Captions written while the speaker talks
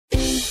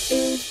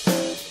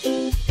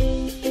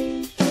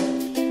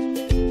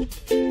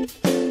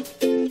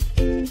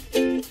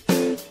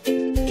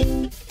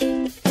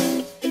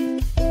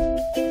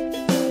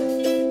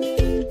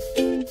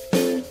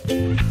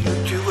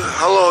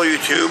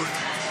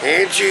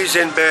Angie's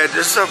in bed.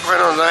 This is our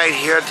final night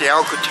here at the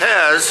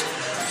Alcatraz.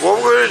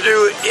 What we're gonna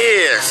do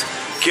is,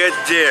 get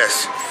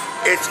this,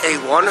 it's a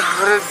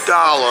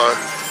 $100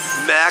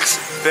 max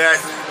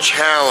bet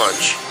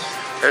challenge.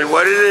 And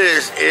what it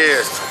is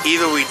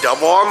either we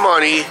double our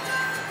money,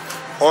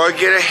 or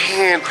get a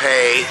hand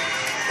pay,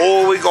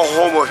 or we go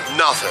home with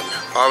nothing,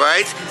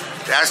 alright?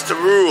 That's the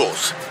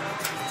rules.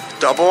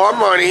 Double our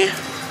money,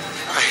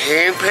 a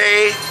hand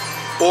pay,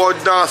 or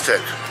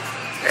nothing.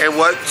 And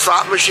what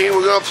slot machine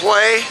we're gonna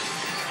play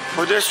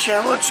for this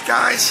challenge,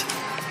 guys?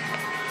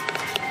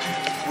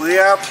 We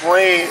are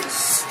playing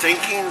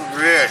Stinking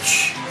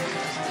Rich.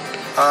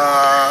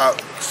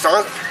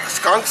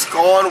 Skunks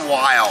Gone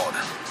Wild.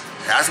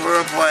 That's what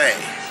we're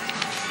playing.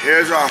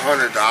 Here's our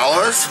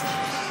 $100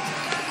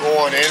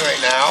 going in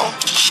right now.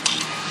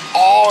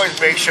 Always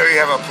make sure you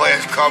have a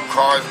Players Club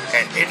card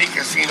at any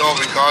casino,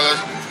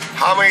 regardless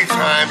how many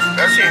times,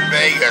 especially in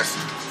Vegas.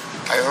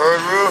 I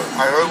heard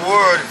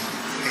word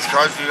these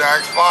cards do not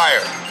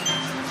expire.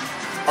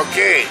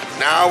 Okay,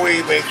 now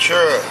we make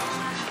sure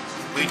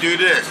we do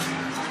this.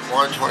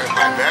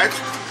 125 bets,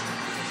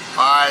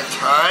 5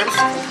 times.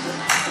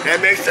 That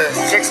makes it a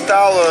 $6.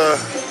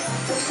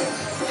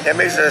 That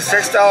makes it a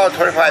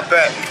 $6.25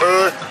 bet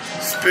per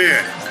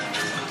spin.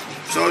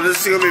 So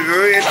this is gonna be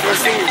very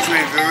interesting. It's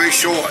gonna be very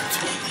short.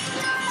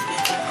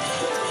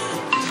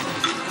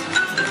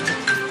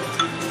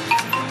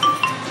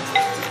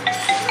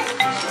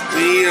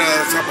 We need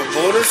a couple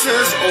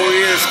bonuses, or we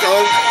need a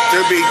skunk to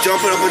be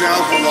jumping up and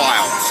down for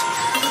wilds.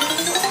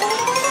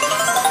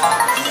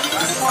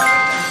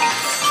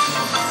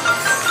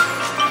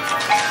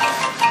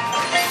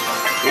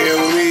 Here,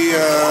 let me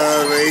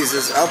raise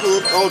this up a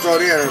little. Oh, it's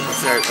already at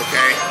 100%,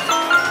 okay.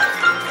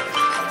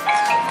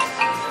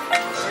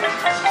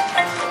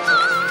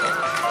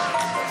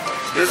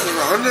 This is a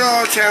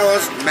 $100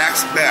 challenge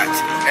max bet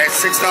at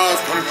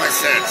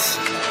 $6.25.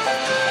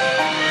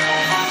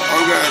 Are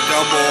we gonna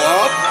double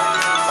up?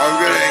 Are we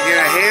gonna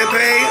get a hand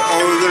pay? Or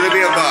are we gonna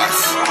be a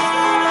bus?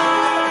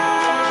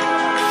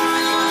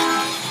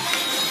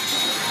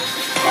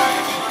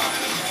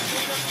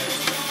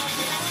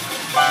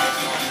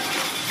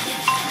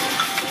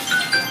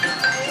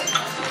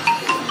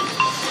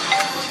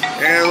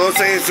 And it looks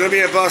like it's gonna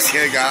be a bus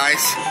here,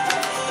 guys.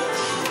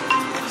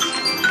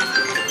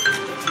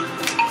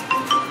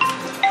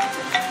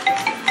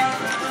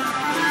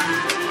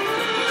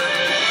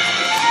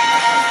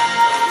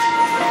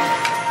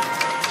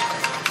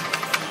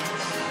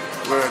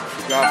 We're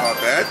gonna drop our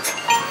bet.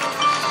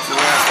 It's the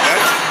last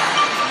bet.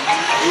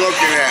 Look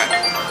at that.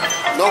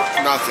 Nope,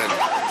 nothing.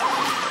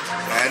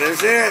 That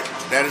is it.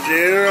 That is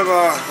the end of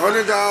a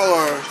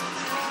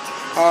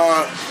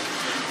 $100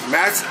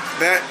 max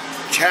bet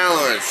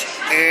challenge,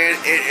 and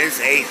it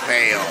is a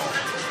fail.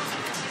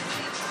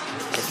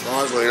 As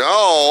far as we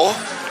know,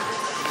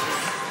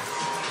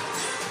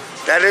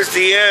 that is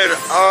the end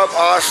of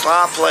our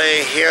slot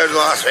play here in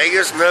Las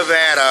Vegas,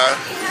 Nevada.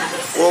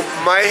 We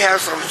might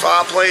have some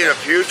slot play in the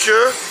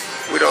future.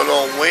 We don't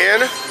know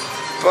when,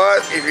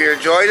 but if you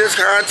enjoy this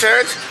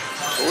content,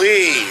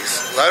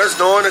 please let us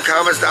know in the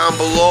comments down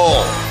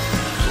below.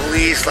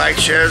 Please like,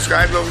 share,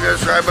 subscribe, don't forget to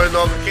subscribe by the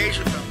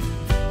notification